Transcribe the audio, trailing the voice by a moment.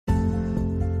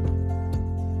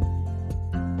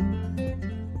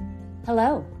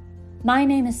Hello, my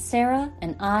name is Sarah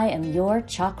and I am your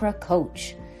chakra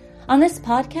coach. On this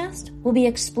podcast, we'll be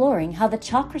exploring how the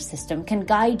chakra system can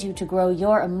guide you to grow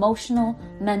your emotional,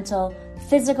 mental,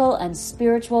 physical, and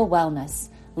spiritual wellness,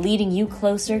 leading you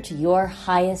closer to your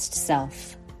highest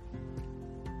self.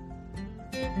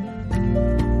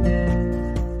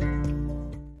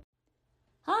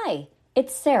 Hi,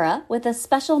 it's Sarah with a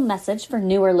special message for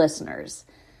newer listeners.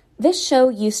 This show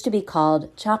used to be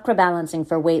called Chakra Balancing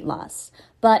for Weight Loss,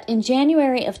 but in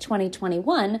January of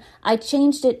 2021, I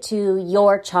changed it to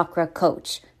Your Chakra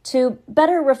Coach to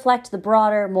better reflect the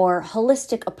broader, more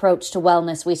holistic approach to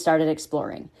wellness we started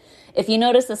exploring. If you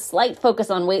notice a slight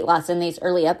focus on weight loss in these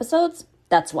early episodes,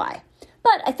 that's why.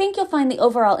 But I think you'll find the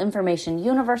overall information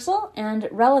universal and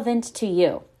relevant to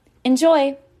you.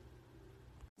 Enjoy!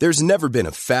 There's never been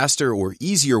a faster or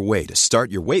easier way to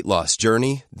start your weight loss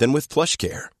journey than with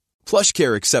PlushCare.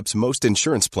 PlushCare accepts most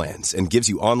insurance plans and gives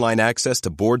you online access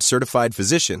to board-certified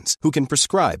physicians who can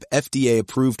prescribe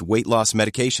FDA-approved weight loss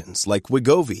medications like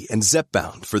Wegovy and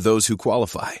Zepbound for those who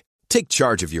qualify. Take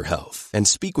charge of your health and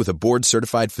speak with a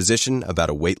board-certified physician about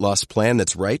a weight loss plan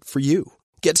that's right for you.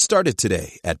 Get started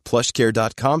today at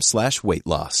plushcare.com/weight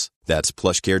loss. That's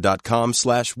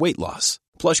plushcare.com/weight loss.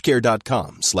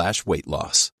 plushcare.com/weight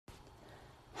loss.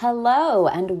 Hello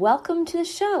and welcome to the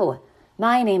show.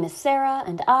 My name is Sarah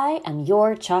and I am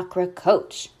your chakra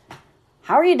coach.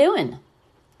 How are you doing?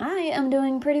 I am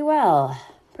doing pretty well.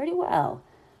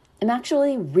 I'm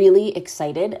actually really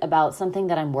excited about something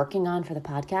that I'm working on for the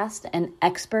podcast, an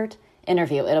expert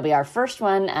interview. It'll be our first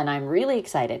one and I'm really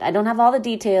excited. I don't have all the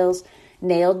details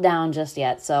nailed down just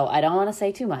yet, so I don't want to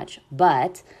say too much,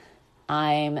 but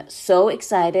I'm so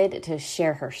excited to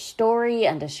share her story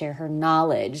and to share her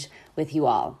knowledge with you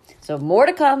all. So more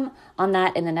to come on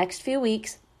that in the next few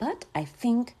weeks, but I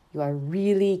think you are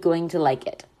really going to like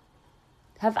it.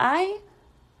 Have I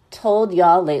told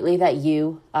y'all lately that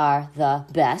you are the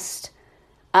best?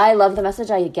 I love the message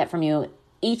I get from you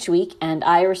each week, and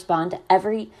I respond to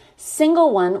every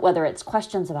single one, whether it's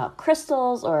questions about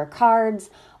crystals or cards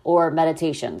or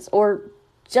meditations or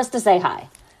just to say hi.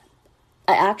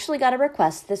 I actually got a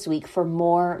request this week for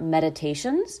more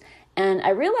meditations, and I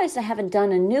realized I haven't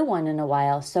done a new one in a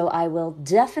while, so I will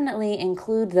definitely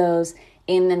include those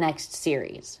in the next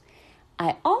series.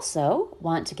 I also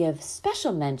want to give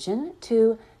special mention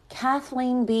to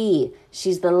Kathleen B.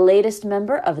 She's the latest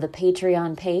member of the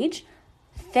Patreon page.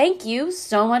 Thank you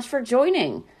so much for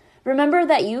joining. Remember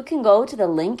that you can go to the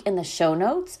link in the show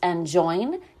notes and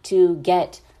join to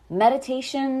get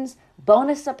meditations,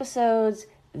 bonus episodes,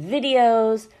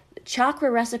 videos, chakra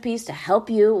recipes to help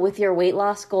you with your weight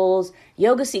loss goals,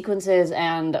 yoga sequences,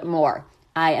 and more.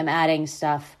 I am adding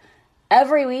stuff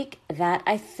every week that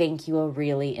I think you will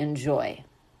really enjoy.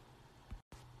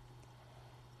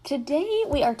 Today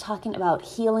we are talking about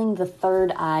healing the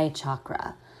third eye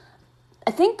chakra.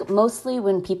 I think mostly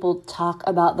when people talk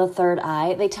about the third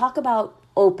eye, they talk about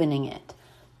opening it.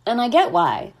 And I get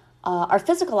why. Our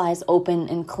physical eyes open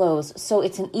and close, so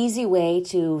it's an easy way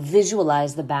to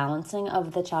visualize the balancing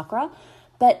of the chakra.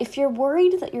 But if you're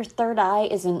worried that your third eye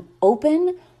isn't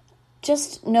open,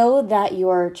 just know that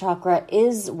your chakra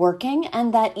is working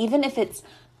and that even if it's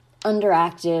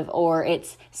underactive or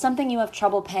it's something you have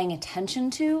trouble paying attention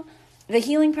to, the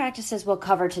healing practices we'll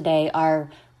cover today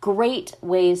are great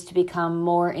ways to become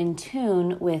more in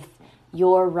tune with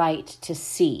your right to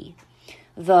see.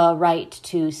 The right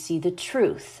to see the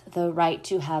truth, the right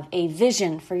to have a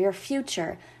vision for your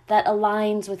future that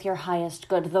aligns with your highest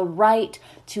good, the right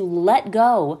to let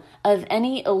go of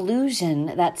any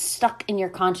illusion that's stuck in your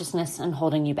consciousness and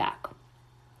holding you back.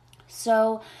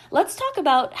 So let's talk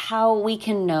about how we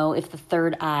can know if the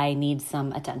third eye needs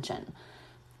some attention.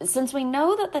 Since we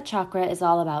know that the chakra is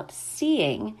all about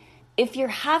seeing, if you're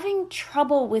having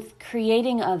trouble with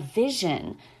creating a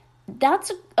vision,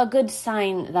 that's a good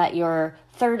sign that your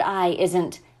third eye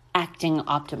isn't acting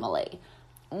optimally.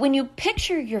 When you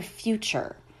picture your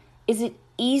future, is it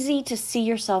easy to see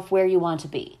yourself where you want to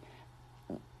be?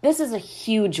 This is a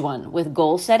huge one with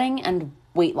goal setting and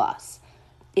weight loss.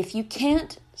 If you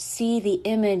can't see the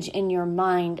image in your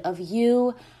mind of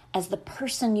you as the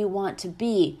person you want to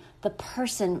be, the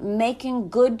person making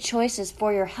good choices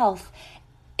for your health,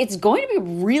 it's going to be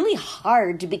really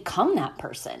hard to become that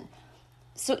person.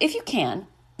 So if you can,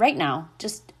 right now,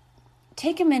 just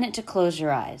take a minute to close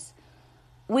your eyes.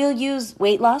 We'll use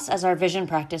weight loss as our vision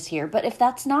practice here, but if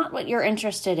that's not what you're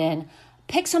interested in,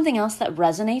 pick something else that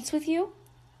resonates with you.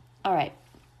 All right.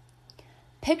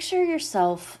 Picture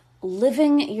yourself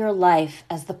living your life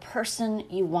as the person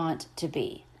you want to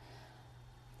be.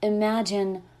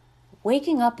 Imagine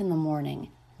waking up in the morning,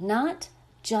 not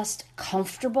just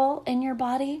comfortable in your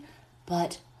body,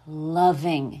 but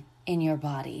loving in your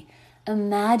body.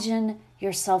 Imagine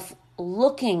yourself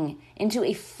looking into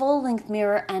a full-length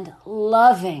mirror and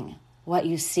loving what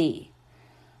you see.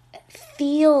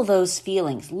 Feel those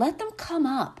feelings. Let them come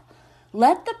up.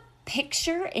 Let the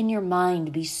picture in your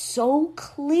mind be so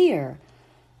clear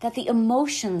that the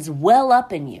emotions well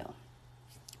up in you.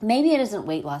 Maybe it isn't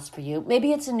weight loss for you.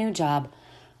 Maybe it's a new job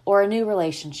or a new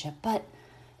relationship, but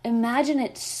imagine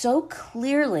it so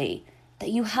clearly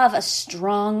that you have a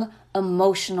strong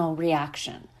emotional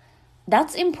reaction.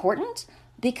 That's important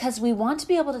because we want to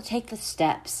be able to take the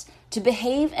steps to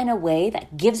behave in a way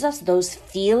that gives us those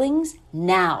feelings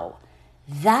now.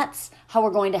 That's how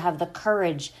we're going to have the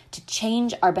courage to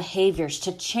change our behaviors,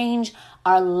 to change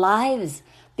our lives,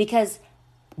 because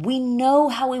we know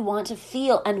how we want to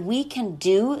feel and we can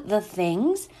do the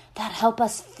things that help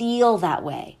us feel that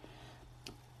way.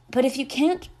 But if you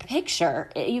can't picture,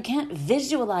 you can't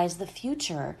visualize the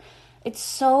future, it's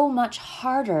so much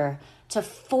harder to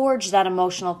forge that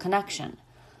emotional connection.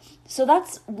 So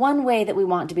that's one way that we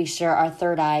want to be sure our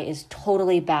third eye is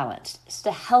totally balanced, is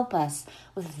to help us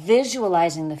with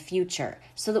visualizing the future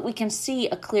so that we can see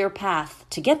a clear path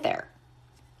to get there.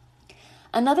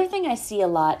 Another thing I see a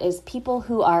lot is people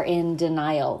who are in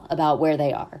denial about where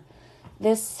they are.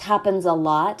 This happens a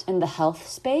lot in the health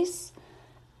space.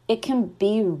 It can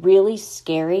be really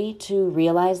scary to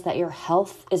realize that your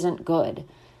health isn't good.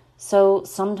 So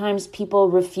sometimes people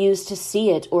refuse to see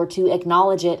it or to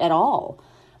acknowledge it at all.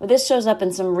 This shows up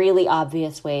in some really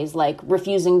obvious ways, like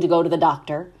refusing to go to the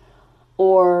doctor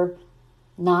or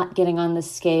not getting on the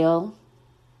scale,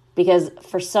 because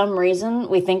for some reason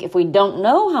we think if we don't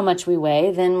know how much we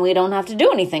weigh, then we don't have to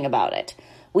do anything about it.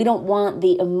 We don't want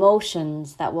the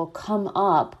emotions that will come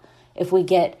up if we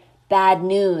get bad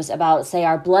news about, say,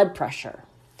 our blood pressure.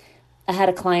 I had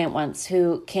a client once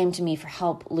who came to me for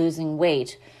help losing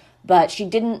weight, but she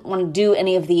didn't want to do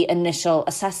any of the initial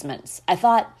assessments. I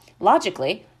thought,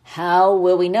 logically, how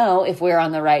will we know if we're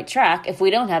on the right track if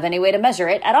we don't have any way to measure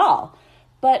it at all?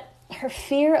 But her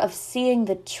fear of seeing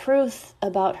the truth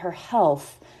about her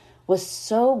health was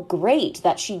so great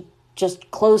that she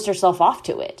just closed herself off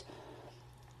to it.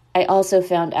 I also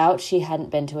found out she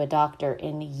hadn't been to a doctor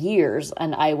in years,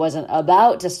 and I wasn't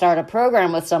about to start a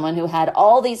program with someone who had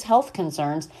all these health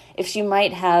concerns if she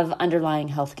might have underlying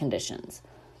health conditions.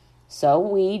 So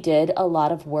we did a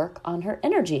lot of work on her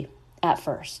energy at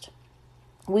first.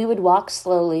 We would walk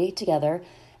slowly together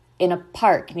in a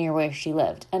park near where she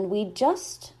lived, and we'd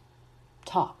just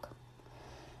talk.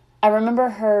 I remember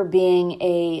her being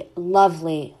a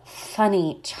lovely,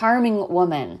 funny, charming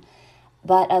woman,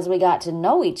 but as we got to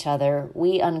know each other,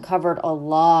 we uncovered a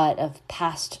lot of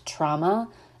past trauma,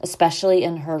 especially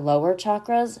in her lower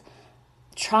chakras,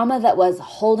 trauma that was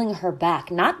holding her back,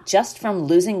 not just from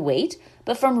losing weight,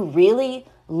 but from really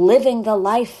living the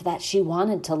life that she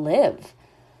wanted to live.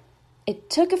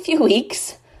 It took a few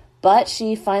weeks, but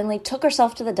she finally took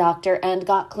herself to the doctor and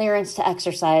got clearance to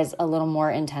exercise a little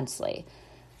more intensely.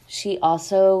 She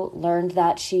also learned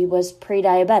that she was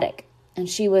pre-diabetic, and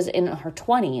she was in her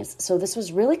 20s, so this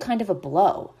was really kind of a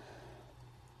blow.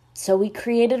 So we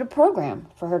created a program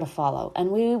for her to follow,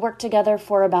 and we worked together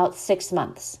for about 6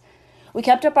 months. We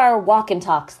kept up our walk and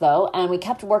talks, though, and we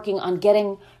kept working on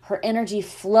getting her energy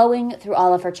flowing through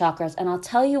all of her chakras, and I'll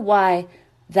tell you why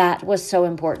that was so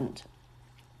important.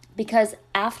 Because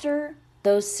after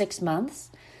those 6 months,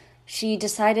 she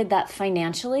decided that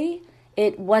financially,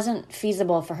 it wasn't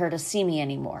feasible for her to see me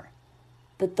anymore.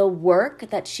 But the work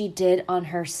that she did on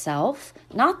herself,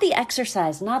 not the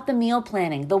exercise, not the meal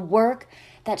planning, the work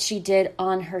that she did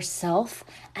on herself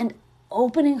and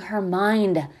opening her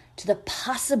mind to the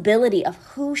possibility of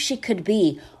who she could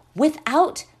be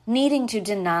without needing to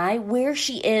deny where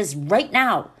she is right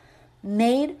now,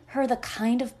 made her the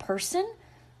kind of person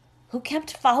who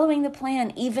kept following the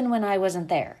plan even when I wasn't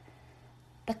there.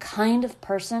 The kind of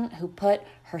person who put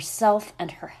herself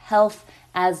and her health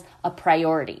as a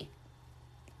priority.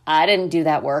 I didn't do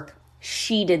that work.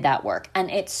 She did that work.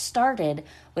 And it started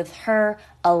with her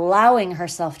allowing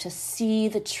herself to see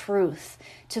the truth,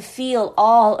 to feel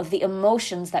all of the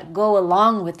emotions that go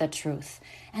along with the truth,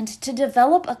 and to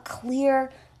develop a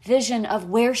clear vision of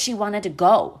where she wanted to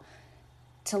go,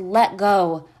 to let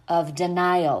go of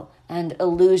denial and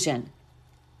illusion.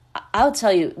 I'll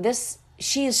tell you,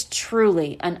 she is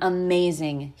truly an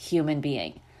amazing human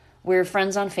being. We're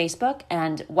friends on Facebook,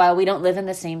 and while we don't live in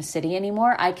the same city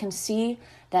anymore, I can see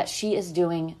that she is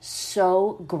doing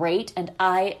so great, and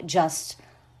I just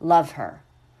love her.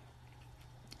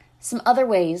 Some other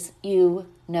ways you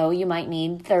know you might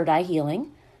need third eye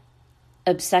healing.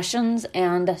 obsessions,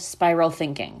 and spiral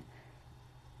thinking.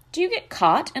 Do you get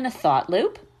caught in a thought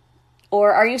loop?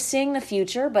 Or are you seeing the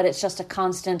future, but it's just a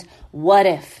constant what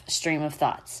if stream of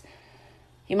thoughts?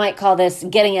 You might call this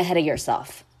getting ahead of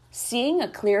yourself. Seeing a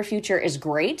clear future is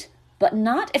great, but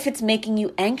not if it's making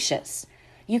you anxious.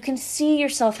 You can see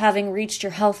yourself having reached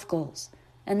your health goals.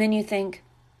 And then you think,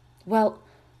 well,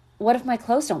 what if my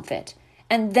clothes don't fit?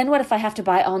 And then what if I have to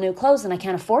buy all new clothes and I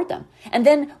can't afford them? And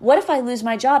then what if I lose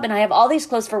my job and I have all these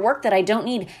clothes for work that I don't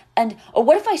need? Or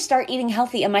what if I start eating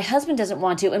healthy and my husband doesn't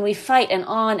want to, and we fight, and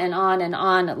on and on and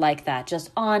on like that,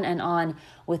 just on and on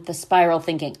with the spiral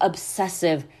thinking,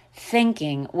 obsessive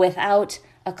thinking without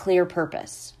a clear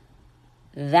purpose.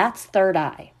 That's third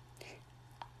eye.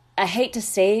 I hate to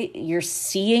say you're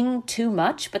seeing too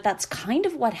much, but that's kind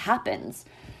of what happens.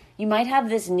 You might have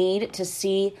this need to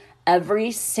see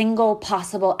every single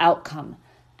possible outcome,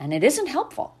 and it isn't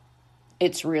helpful.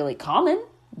 It's really common,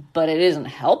 but it isn't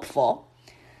helpful.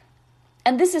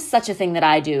 And this is such a thing that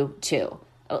I do too.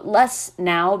 Less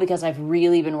now because I've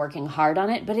really been working hard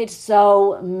on it, but it's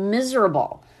so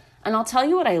miserable. And I'll tell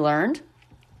you what I learned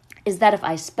is that if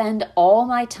I spend all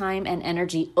my time and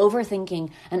energy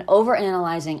overthinking and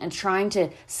overanalyzing and trying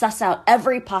to suss out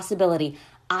every possibility,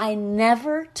 I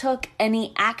never took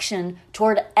any action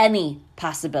toward any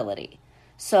possibility.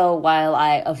 So while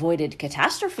I avoided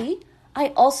catastrophe,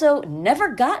 I also never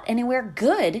got anywhere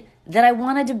good that I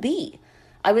wanted to be.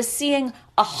 I was seeing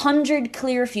 100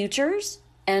 clear futures,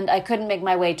 and I couldn't make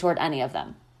my way toward any of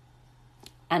them.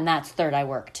 And that's third eye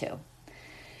work too.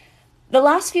 The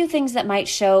last few things that might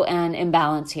show an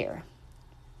imbalance here: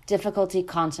 difficulty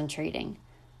concentrating,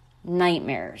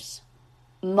 nightmares,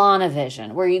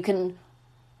 monovision, where you can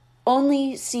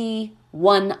only see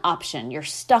one option. You're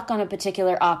stuck on a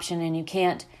particular option and you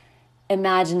can't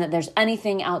imagine that there's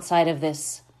anything outside of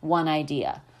this one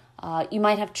idea. You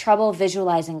might have trouble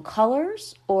visualizing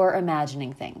colors or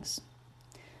imagining things.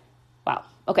 Wow.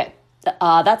 Okay.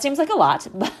 That seems like a lot,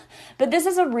 but this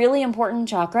is a really important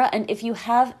chakra. And if you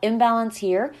have imbalance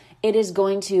here, it is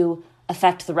going to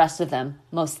affect the rest of them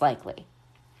most likely.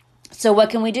 So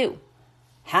what can we do?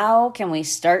 How can we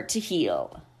start to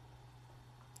heal?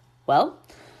 Well,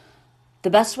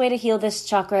 the best way to heal this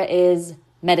chakra is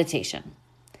meditation.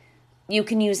 You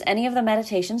can use any of the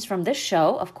meditations from this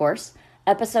show, of course.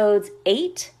 Episodes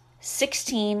 8,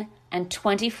 16, and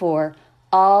 24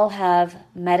 all have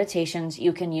meditations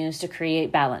you can use to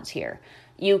create balance here.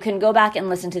 You can go back and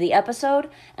listen to the episode,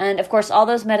 and of course all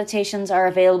those meditations are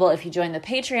available if you join the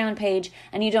Patreon page,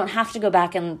 and you don't have to go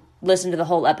back and listen to the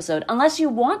whole episode unless you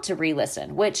want to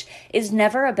re-listen, which is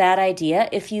never a bad idea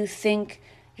if you think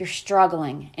you're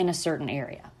struggling in a certain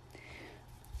area.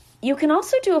 You can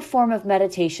also do a form of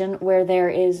meditation where there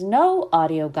is no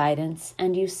audio guidance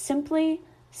and you simply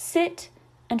sit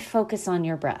and focus on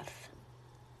your breath.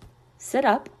 Sit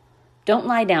up, don't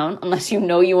lie down unless you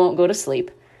know you won't go to sleep,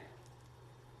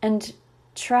 and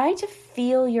try to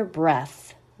feel your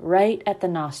breath right at the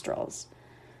nostrils.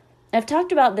 I've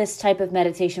talked about this type of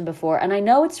meditation before, and I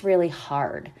know it's really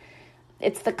hard.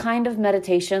 It's the kind of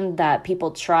meditation that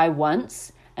people try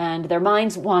once and their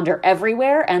minds wander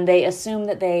everywhere and they assume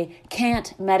that they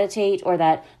can't meditate or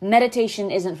that meditation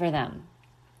isn't for them.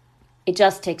 It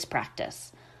just takes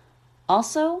practice.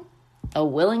 Also, a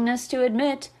willingness to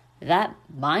admit that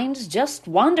minds just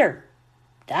wander.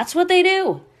 That's what they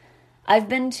do. I've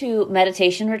been to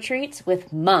meditation retreats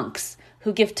with monks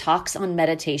who give talks on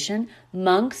meditation,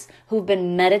 monks who've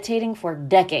been meditating for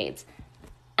decades,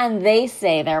 and they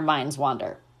say their minds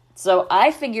wander. So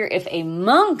I figure if a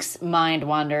monk's mind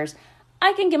wanders,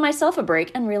 I can give myself a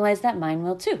break and realize that mine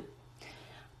will too.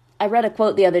 I read a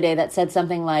quote the other day that said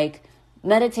something like,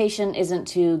 meditation isn't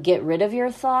to get rid of your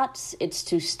thoughts, it's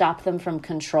to stop them from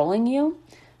controlling you,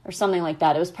 or something like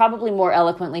that. It was probably more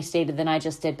eloquently stated than I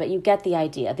just did, but you get the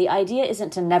idea. The idea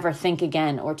isn't to never think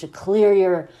again or to clear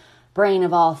your brain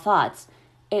of all thoughts.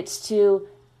 It's to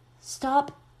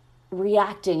stop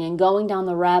reacting and going down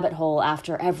the rabbit hole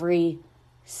after every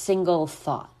single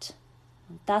thought.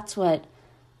 That's what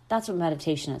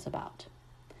meditation is about.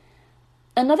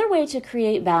 Another way to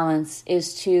create balance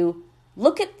is to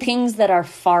look at things that are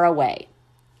far away.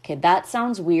 Okay, that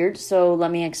sounds weird, so let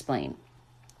me explain.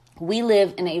 We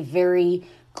live in a very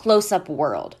close-up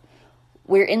world.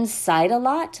 We're inside a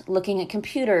lot, looking at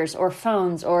computers or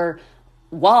phones or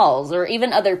walls or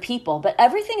even other people, but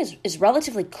everything is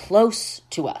relatively close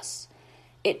to us.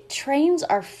 It trains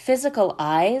our physical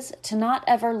eyes to not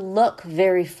ever look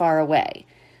very far away.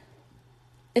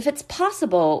 If it's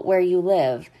possible where you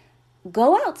live,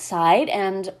 go outside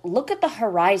and look at the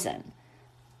horizon.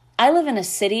 I live in a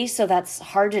city, so that's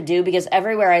hard to do because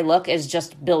everywhere I look is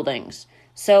just buildings.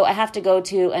 So I have to go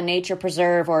to a nature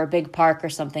preserve or a big park or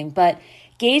something. But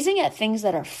gazing at things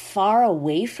that are far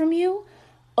away from you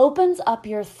opens up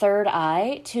your third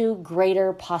eye to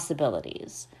greater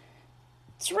possibilities.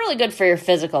 It's really good for your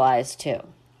physical eyes too.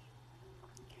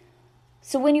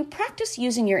 So when you practice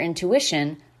using your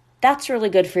intuition, that's really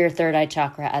good for your third eye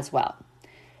chakra as well.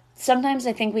 Sometimes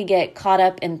I think we get caught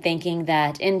up in thinking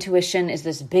that intuition is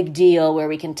this big deal where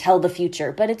we can tell the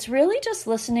future, but it's really just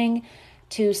listening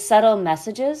to subtle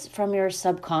messages from your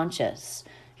subconscious,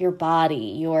 your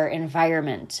body, your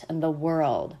environment, and the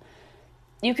world.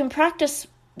 You can practice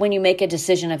when you make a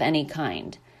decision of any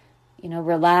kind.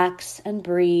 Relax and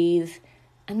breathe,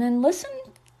 and then listen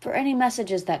for any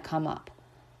messages that come up.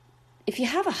 If you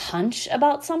have a hunch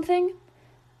about something,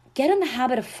 get in the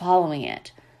habit of following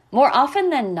it. More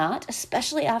often than not,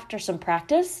 especially after some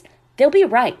practice, they'll be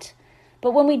right.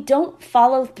 But when we don't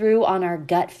follow through on our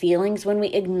gut feelings, when we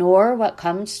ignore what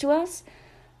comes to us,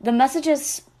 the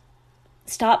messages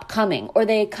stop coming, or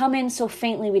they come in so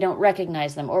faintly we don't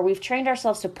recognize them, or we've trained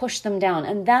ourselves to push them down.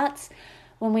 And that's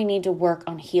when we need to work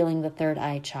on healing the third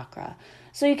eye chakra.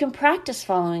 So you can practice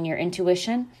following your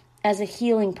intuition as a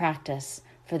healing practice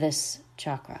for this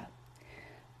chakra.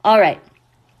 All right.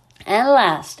 And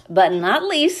last but not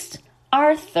least,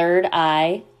 our third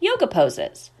eye yoga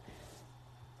poses.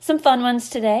 Some fun ones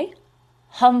today.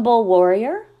 Humble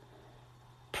warrior,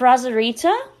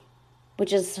 Prasarita,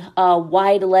 which is a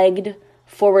wide-legged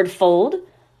forward fold,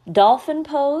 dolphin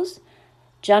pose,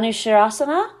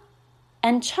 Janushirasana,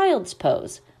 and child's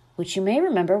pose, which you may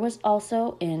remember was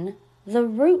also in the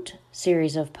Root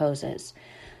series of poses.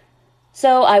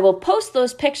 So I will post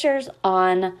those pictures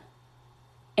on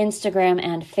Instagram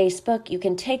and Facebook. You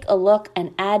can take a look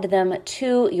and add them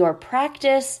to your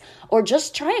practice, or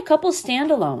just try a couple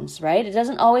standalones, right? It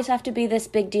doesn't always have to be this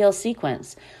big deal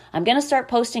sequence. I'm going to start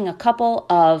posting a couple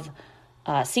of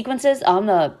sequences on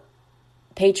the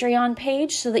Patreon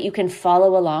page so that you can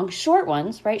follow along. Short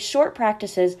ones, right? Short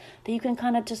practices that you can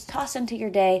kind of just toss into your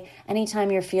day anytime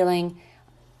you're feeling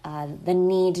the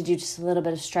need to do just a little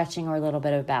bit of stretching or a little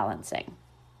bit of balancing.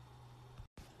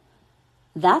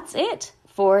 That's it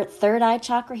for third eye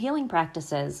chakra healing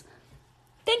practices.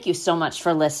 Thank you so much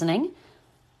for listening.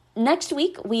 Next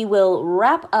week, we will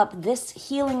wrap up this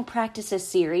healing practices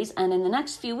series, and in the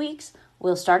next few weeks,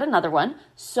 we'll start another one,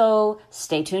 so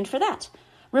stay tuned for that.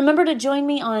 Remember to join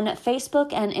me on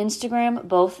Facebook and Instagram,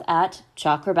 both at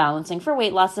Chakra Balancing for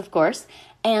weight loss, of course,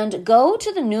 and go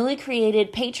to the newly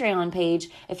created Patreon page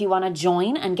if you want to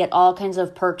join and get all kinds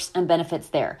of perks and benefits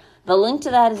there. The link to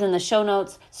that is in the show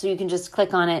notes, so you can just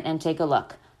click on it and take a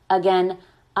look. Again,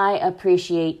 I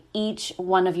appreciate each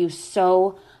one of you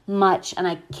so much, and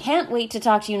I can't wait to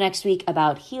talk to you next week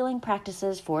about healing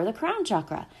practices for the crown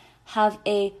chakra. Have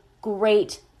a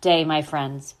great day, my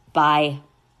friends. Bye.